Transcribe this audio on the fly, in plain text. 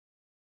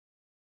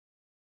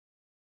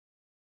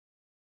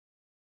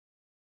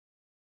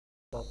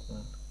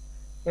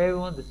Hey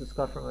everyone, this is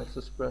Scott from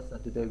Express,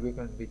 and today we're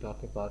going to be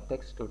talking about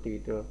text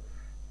rotator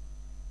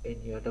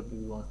in your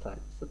WP1 slide.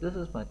 So this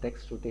is my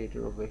text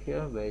rotator over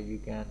here where you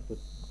can put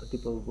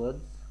multiple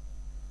words.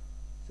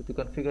 So to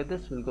configure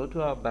this, we'll go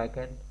to our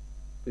backend,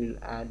 we'll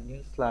add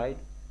new slide.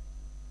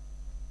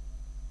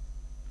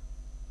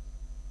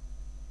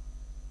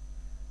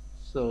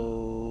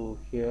 So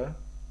here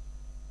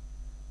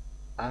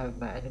I have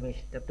my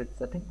animation template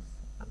settings.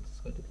 I'm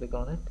just going to click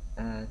on it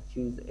and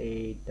choose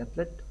a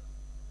template.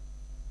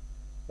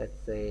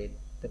 Let's say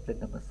template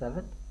number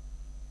 7.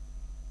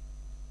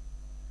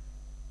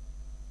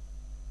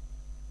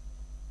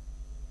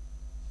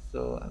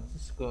 So I'm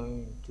just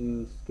going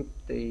to skip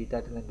the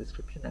title and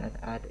description and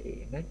add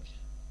a image.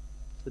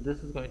 So this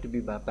is going to be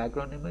my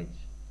background image.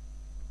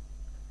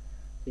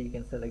 So you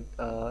can select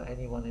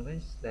any one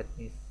image. Let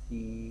me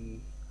see,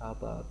 how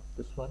about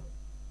this one?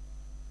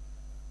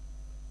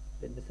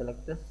 Let me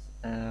select this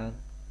and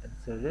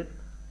insert it.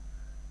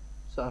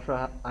 So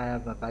after I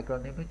have my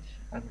background image,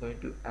 I'm going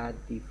to add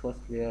the first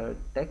layer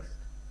text.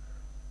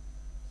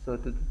 So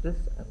to do this,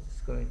 I'm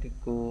just going to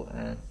go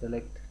and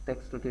select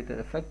text rotator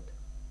effect,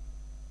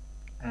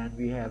 and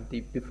we have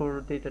the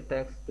before rotator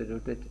text, the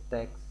rotated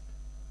text,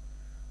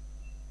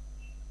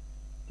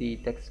 the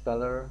text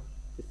color,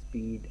 the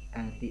speed,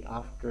 and the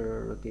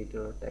after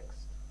rotator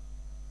text.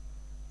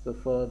 So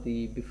for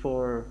the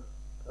before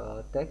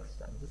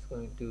text, I'm just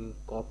going to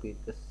copy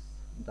this,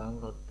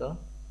 download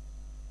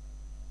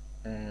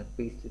and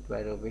paste it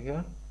right over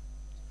here.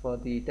 For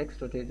the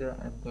text rotator,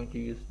 I'm going to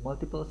use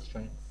multiple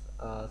strengths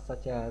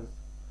such as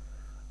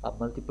a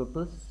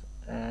multipurpose,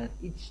 and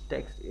each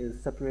text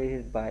is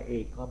separated by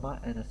a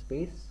comma and a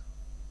space.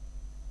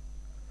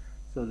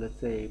 So let's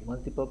say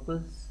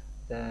multipurpose,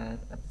 then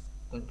I'm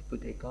just going to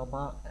put a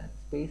comma and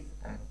space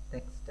and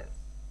next test,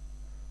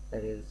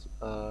 that is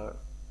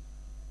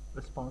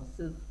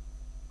responsive,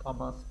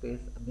 comma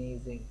space,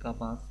 amazing,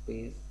 comma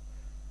space,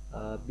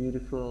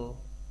 beautiful,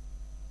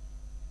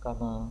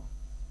 comma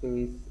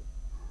space,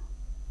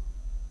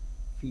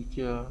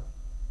 feature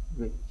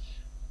rich.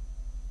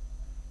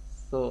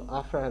 So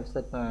after I have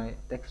set my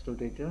text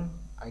rotator,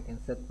 I can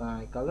set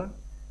my color.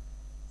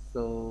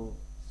 So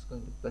it's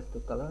going to press the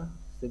color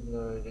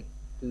similar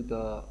to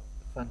the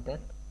front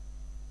end,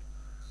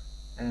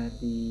 and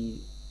the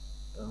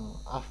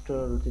after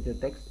rotator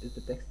text is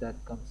the text that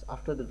comes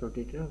after the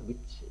rotator,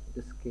 which in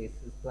this case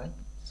is blank.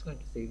 I'm just going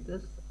to save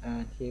this,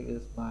 and here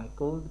is my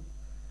code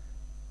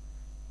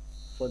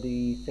for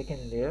the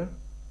second layer.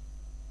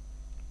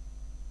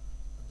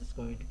 I'm just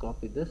going to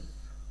copy this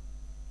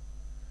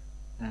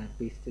and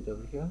paste it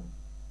over here.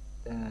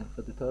 Then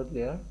for the third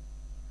layer,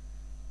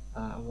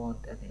 I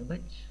want an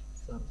image,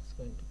 so I'm just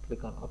going to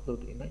click on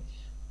upload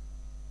image,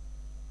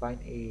 find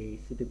a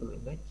suitable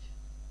image,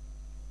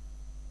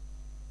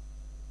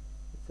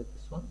 set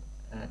this one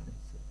and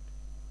insert.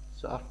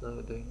 So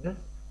after doing this,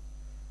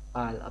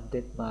 I'll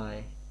update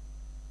my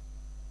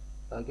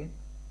plugin.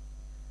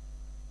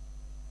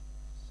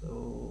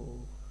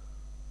 So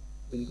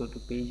we'll go to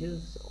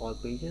pages, all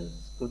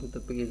pages, go to the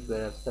page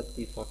where I've set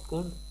the source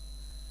code,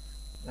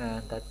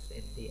 and that's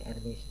in the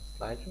animation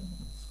slider.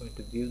 I'm just going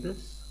to view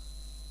this.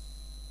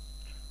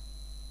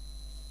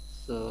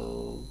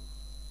 So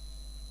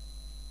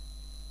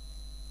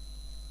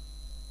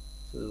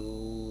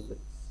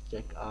let's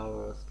check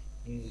our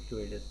newly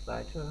created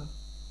slider,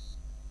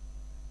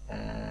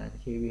 and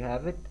here we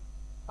have it,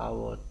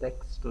 our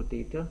text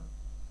rotator.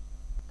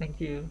 Thank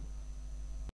you.